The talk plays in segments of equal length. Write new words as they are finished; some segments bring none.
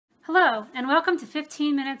Hello, and welcome to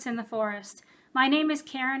 15 Minutes in the Forest. My name is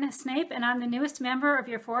Karen Snape, and I'm the newest member of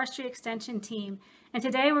your Forestry Extension team. And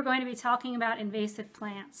today we're going to be talking about invasive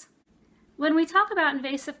plants. When we talk about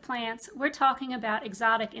invasive plants, we're talking about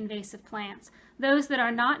exotic invasive plants, those that are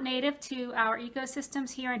not native to our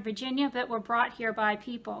ecosystems here in Virginia, but were brought here by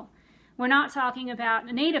people. We're not talking about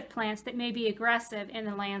native plants that may be aggressive in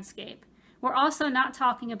the landscape. We're also not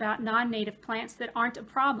talking about non-native plants that aren't a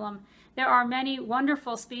problem. There are many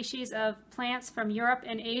wonderful species of plants from Europe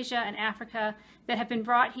and Asia and Africa that have been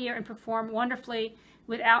brought here and perform wonderfully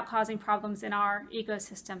without causing problems in our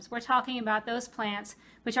ecosystems. We're talking about those plants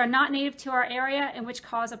which are not native to our area and which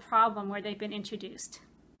cause a problem where they've been introduced.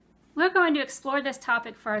 We're going to explore this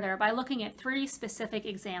topic further by looking at 3 specific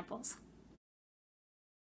examples.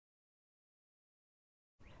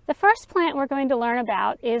 The first plant we're going to learn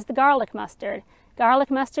about is the garlic mustard.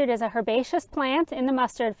 Garlic mustard is a herbaceous plant in the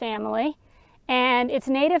mustard family, and it's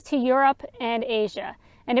native to Europe and Asia.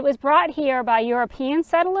 And it was brought here by European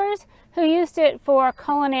settlers who used it for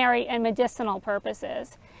culinary and medicinal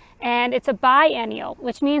purposes. And it's a biennial,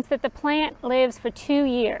 which means that the plant lives for 2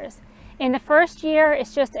 years. In the first year,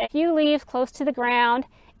 it's just a few leaves close to the ground.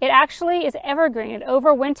 It actually is evergreen. It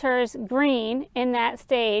overwinters green in that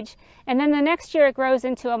stage, and then the next year it grows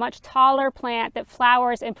into a much taller plant that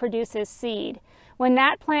flowers and produces seed. When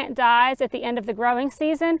that plant dies at the end of the growing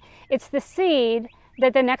season, it's the seed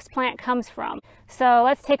that the next plant comes from. So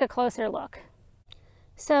let's take a closer look.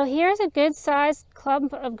 So here's a good sized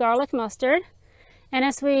clump of garlic mustard, and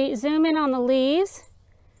as we zoom in on the leaves,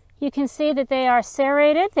 you can see that they are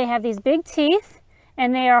serrated. They have these big teeth,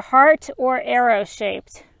 and they are heart or arrow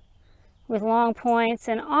shaped with long points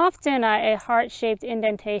and often a heart-shaped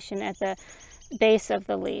indentation at the base of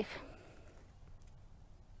the leaf.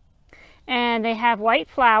 And they have white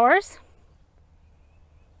flowers,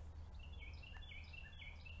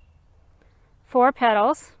 4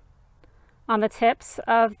 petals on the tips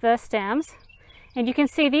of the stems. And you can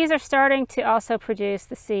see these are starting to also produce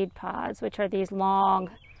the seed pods, which are these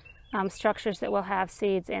long structures that will have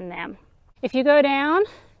seeds in them. If you go down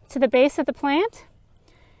to the base of the plant,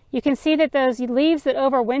 you can see that those leaves that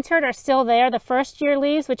overwintered are still there, the first year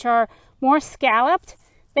leaves, which are more scalloped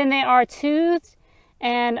than they are toothed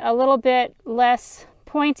and a little bit less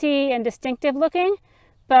pointy and distinctive looking,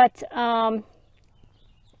 but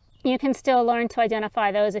you can still learn to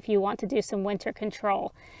identify those if you want to do some winter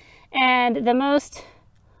control. And the most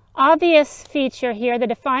obvious feature here, the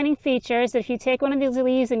defining feature, is that if you take one of these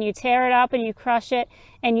leaves and you tear it up and you crush it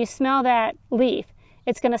and you smell that leaf,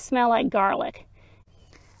 it's going to smell like garlic.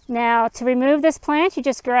 Now, to remove this plant, you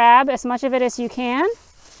just grab as much of it as you can.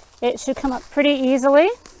 It should come up pretty easily.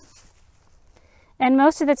 And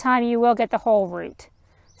most of the time you will get the whole root.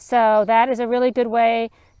 So that is a really good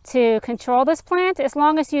way to control this plant, as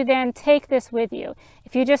long as you then take this with you.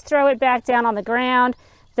 If you just throw it back down on the ground,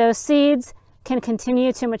 those seeds can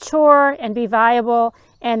continue to mature and be viable,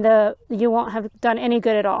 and you won't have done any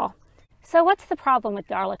good at all. So what's the problem with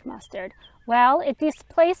garlic mustard? Well, it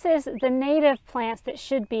displaces the native plants that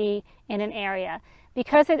should be in an area.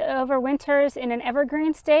 Because it overwinters in an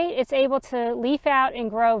evergreen state, it's able to leaf out and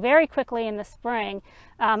grow very quickly in the spring,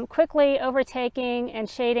 quickly overtaking and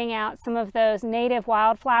shading out some of those native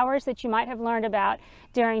wildflowers that you might have learned about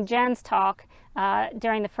during Jen's talk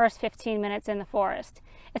during the first 15 minutes in the forest.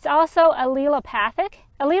 It's also allelopathic.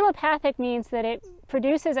 Allelopathic means that it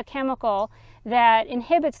produces a chemical that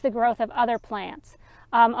inhibits the growth of other plants.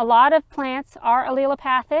 A lot of plants are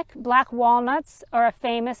allelopathic. Black walnuts are a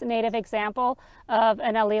famous native example of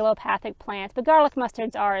an allelopathic plant, but garlic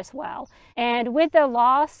mustards are as well. And with the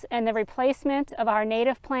loss and the replacement of our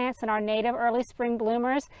native plants and our native early spring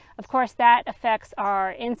bloomers, of course that affects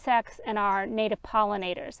our insects and our native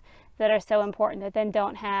pollinators that are so important, that then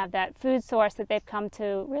don't have that food source that they've come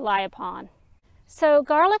to rely upon. So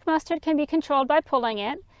garlic mustard can be controlled by pulling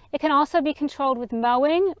it. It can also be controlled with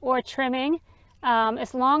mowing or trimming,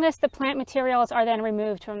 as long as the plant materials are then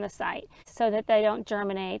removed from the site so that they don't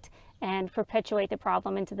germinate and perpetuate the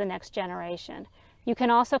problem into the next generation. You can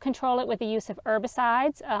also control it with the use of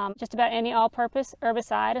herbicides, just about any all-purpose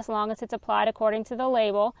herbicide, as long as it's applied according to the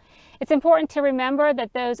label. It's important to remember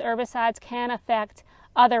that those herbicides can affect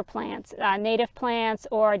other plants, native plants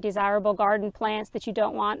or desirable garden plants that you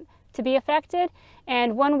don't want to be affected.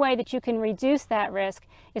 And one way that you can reduce that risk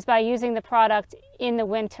is by using the product in the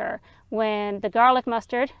winter when the garlic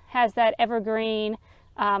mustard has that evergreen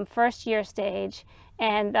first year stage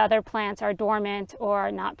and the other plants are dormant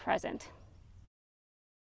or not present.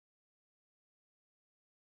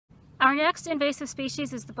 Our next invasive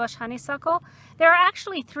species is the bush honeysuckle. There are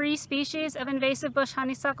actually 3 species of invasive bush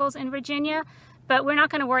honeysuckles in Virginia, but we're not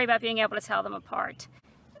going to worry about being able to tell them apart.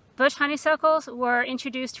 Bush honeysuckles were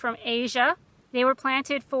introduced from Asia. They were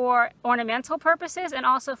planted for ornamental purposes and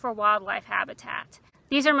also for wildlife habitat.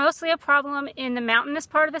 These are mostly a problem in the mountainous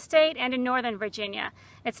part of the state and in northern Virginia.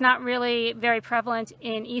 It's not really very prevalent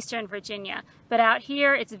in eastern Virginia, but out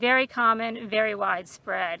here it's very common, very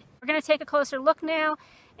widespread. We're going to take a closer look now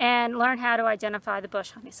and learn how to identify the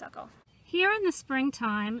bush honeysuckle. Here in the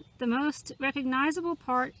springtime, the most recognizable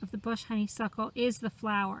part of the bush honeysuckle is the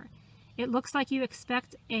flower. It looks like you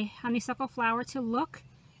expect a honeysuckle flower to look,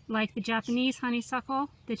 like the Japanese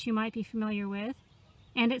honeysuckle that you might be familiar with.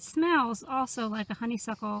 And it smells also like a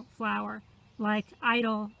honeysuckle flower, like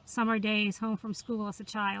idle summer days home from school as a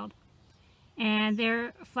child. And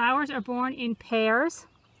their flowers are born in pairs,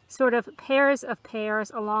 sort of pairs of pairs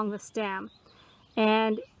along the stem.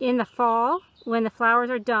 And in the fall, when the flowers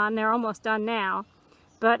are done, they're almost done now,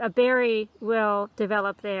 but a berry will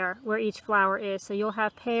develop there where each flower is. So you'll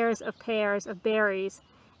have pairs of berries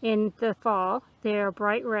in the fall. They're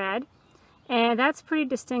bright red, and that's pretty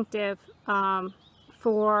distinctive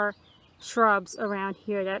for shrubs around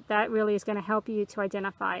here. That really is going to help you to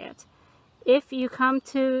identify it. If you come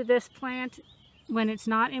to this plant when it's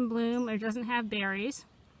not in bloom or doesn't have berries,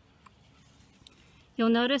 you'll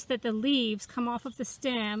notice that the leaves come off of the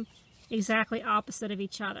stem exactly opposite of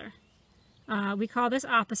each other. We call this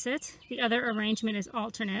opposite. The other arrangement is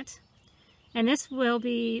alternate. And this will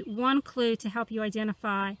be one clue to help you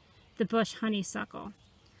identify the bush honeysuckle.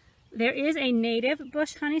 There is a native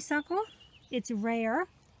bush honeysuckle. It's rare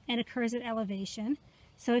and occurs at elevation.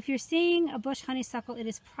 So if you're seeing a bush honeysuckle, it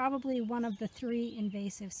is probably one of the 3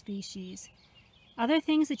 invasive species. Other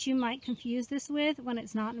things that you might confuse this with when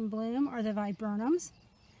it's not in bloom are the viburnums.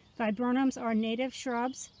 Viburnums are native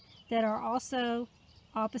shrubs that are also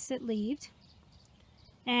opposite-leaved.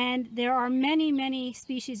 And there are many, many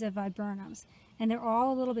species of viburnums, and they're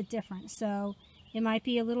all a little bit different. So it might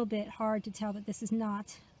be a little bit hard to tell that this is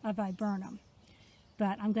not a viburnum.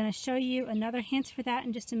 But I'm going to show you another hint for that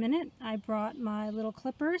in just a minute. I brought my little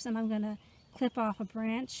clippers, and I'm going to clip off a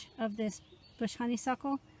branch of this bush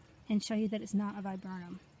honeysuckle and show you that it's not a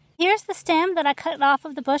viburnum. Here's the stem that I cut off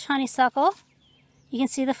of the bush honeysuckle. You can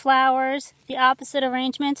see the flowers, the opposite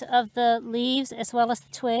arrangement of the leaves as well as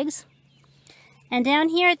the twigs. And down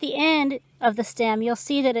here at the end of the stem, you'll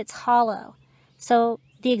see that it's hollow. So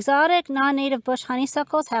the exotic non-native bush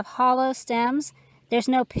honeysuckles have hollow stems. There's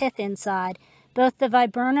no pith inside. Both the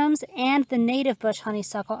viburnums and the native bush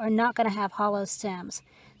honeysuckle are not going to have hollow stems.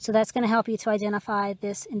 So that's going to help you to identify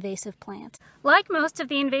this invasive plant. Like most of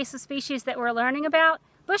the invasive species that we're learning about,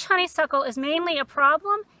 bush honeysuckle is mainly a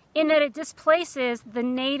problem in that it displaces the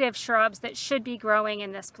native shrubs that should be growing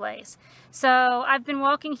in this place. So I've been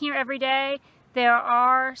walking here every day. There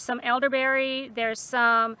are some elderberry, there's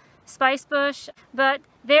some spice bush, but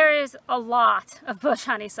there is a lot of bush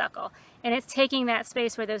honeysuckle, and it's taking that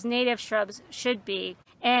space where those native shrubs should be.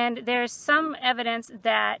 And there's some evidence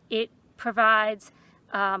that it provides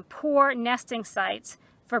poor nesting sites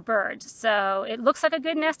for birds. So it looks like a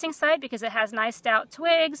good nesting site because it has nice stout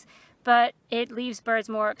twigs, but it leaves birds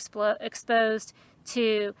more exposed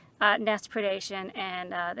to nest predation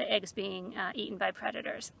and the eggs being eaten by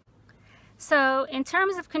predators. So in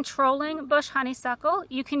terms of controlling bush honeysuckle,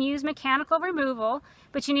 you can use mechanical removal,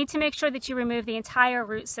 but you need to make sure that you remove the entire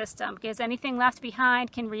root system because anything left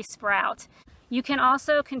behind can resprout. You can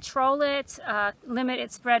also control it, limit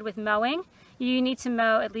its spread with mowing. You need to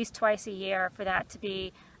mow at least twice a year for that to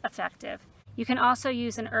be effective. You can also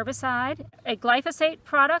use an herbicide. A glyphosate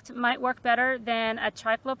product might work better than a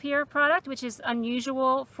triclopyr product, which is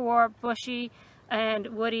unusual for bushy and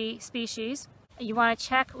woody species. You want to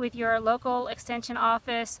check with your local extension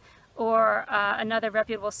office or another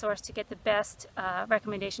reputable source to get the best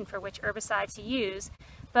recommendation for which herbicide to use.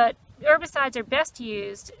 But herbicides are best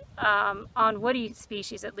used on woody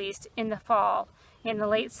species, at least in the fall, in the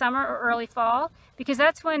late summer or early fall, because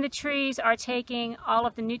that's when the trees are taking all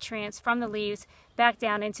of the nutrients from the leaves back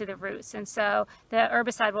down into the roots. And so the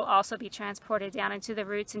herbicide will also be transported down into the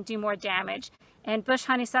roots and do more damage. And bush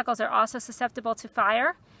honeysuckles are also susceptible to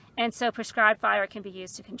fire, and so prescribed fire can be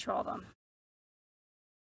used to control them.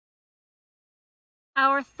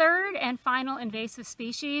 Our third and final invasive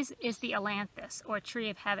species is the ailanthus, or tree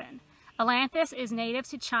of heaven. Ailanthus is native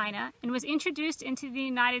to China and was introduced into the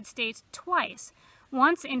United States twice,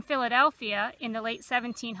 once in Philadelphia in the late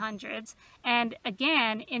 1700s and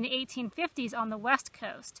again in the 1850s on the West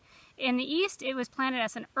Coast. In the East, it was planted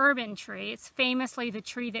as an urban tree. It's famously the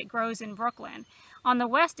tree that grows in Brooklyn. On the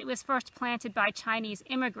West, it was first planted by Chinese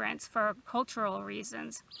immigrants for cultural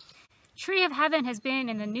reasons. Tree of Heaven has been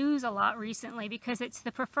in the news a lot recently because it's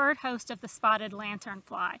the preferred host of the spotted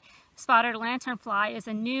lanternfly. Spotted lanternfly is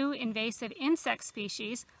a new invasive insect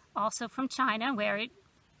species, also from China, where it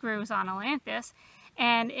grows on Ailanthus,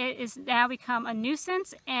 and it has now become a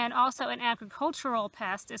nuisance and also an agricultural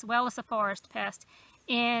pest as well as a forest pest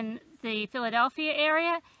in the Philadelphia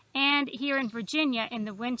area and here in Virginia in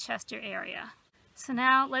the Winchester area. So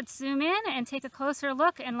now let's zoom in and take a closer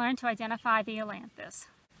look and learn to identify the Ailanthus.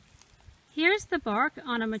 Here's the bark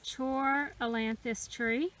on a mature Ailanthus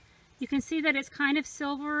tree. You can see that it's kind of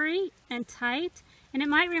silvery and tight, and it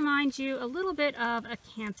might remind you a little bit of a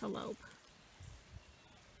cantaloupe.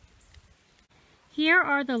 Here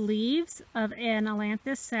are the leaves of an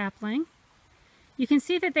Ailanthus sapling. You can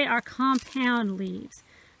see that they are compound leaves,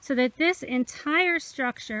 so that this entire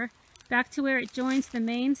structure, back to where it joins the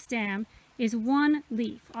main stem, is one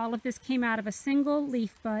leaf. All of this came out of a single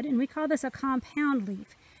leaf bud, and we call this a compound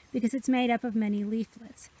leaf because it's made up of many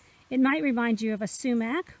leaflets. It might remind you of a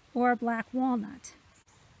sumac or a black walnut.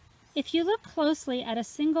 If you look closely at a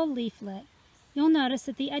single leaflet, you'll notice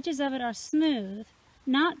that the edges of it are smooth,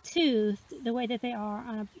 not toothed the way that they are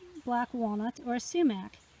on a black walnut or a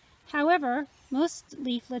sumac. However, most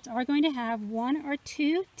leaflets are going to have one or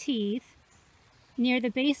two teeth near the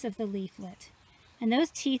base of the leaflet, and those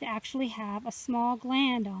teeth actually have a small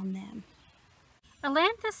gland on them.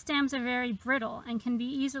 Ailanthus stems are very brittle and can be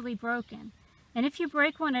easily broken, and if you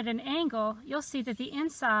break one at an angle, you'll see that the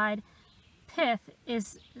inside pith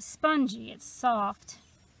is spongy, it's soft,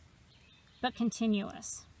 but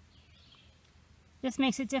continuous. This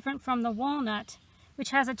makes it different from the walnut,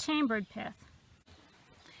 which has a chambered pith.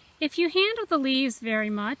 If you handle the leaves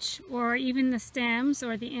very much, or even the stems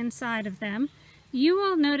or the inside of them, you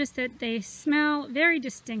will notice that they smell very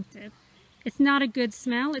distinctive. It's not a good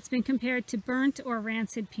smell. It's been compared to burnt or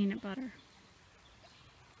rancid peanut butter.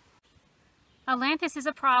 Ailanthus is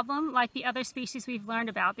a problem like the other species we've learned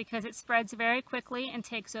about because it spreads very quickly and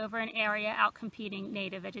takes over an area outcompeting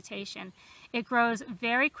native vegetation. It grows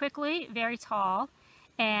very quickly, very tall,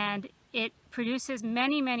 and it produces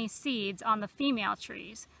many, many seeds on the female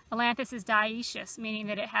trees. Ailanthus is dioecious, meaning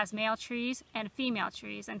that it has male trees and female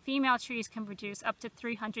trees can produce up to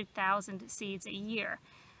 300,000 seeds a year.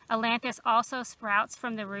 Ailanthus also sprouts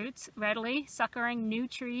from the roots readily, suckering new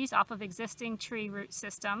trees off of existing tree root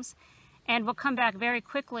systems, and will come back very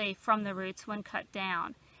quickly from the roots when cut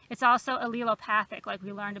down. It's also allelopathic, like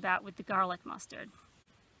we learned about with the garlic mustard.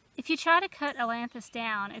 If you try to cut Ailanthus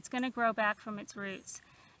down, it's going to grow back from its roots.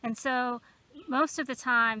 And so most of the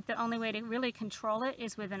time, the only way to really control it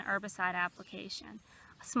is with an herbicide application.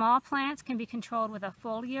 Small plants can be controlled with a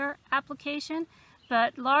foliar application,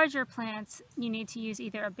 but larger plants, you need to use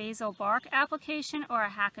either a basal bark application or a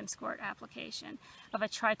hack and squirt application of a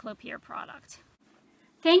triclopyr product.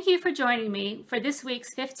 Thank you for joining me for this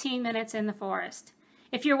week's 15 Minutes in the Forest.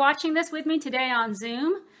 If you're watching this with me today on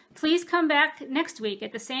Zoom, please come back next week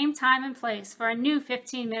at the same time and place for a new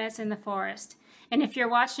 15 Minutes in the Forest. And if you're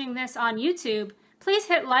watching this on YouTube, please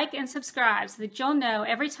hit like and subscribe so that you'll know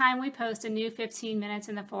every time we post a new 15 Minutes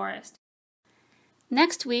in the Forest.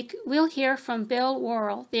 Next week, we'll hear from Bill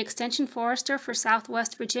Worrell, the Extension Forester for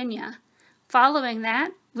Southwest Virginia. Following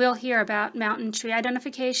that, we'll hear about mountain tree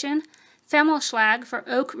identification, Femmelschlag for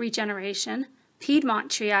oak regeneration, Piedmont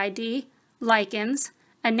Tree ID, lichens,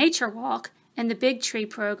 a nature walk, and the Big Tree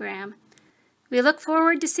program. We look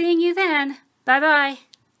forward to seeing you then. Bye-bye.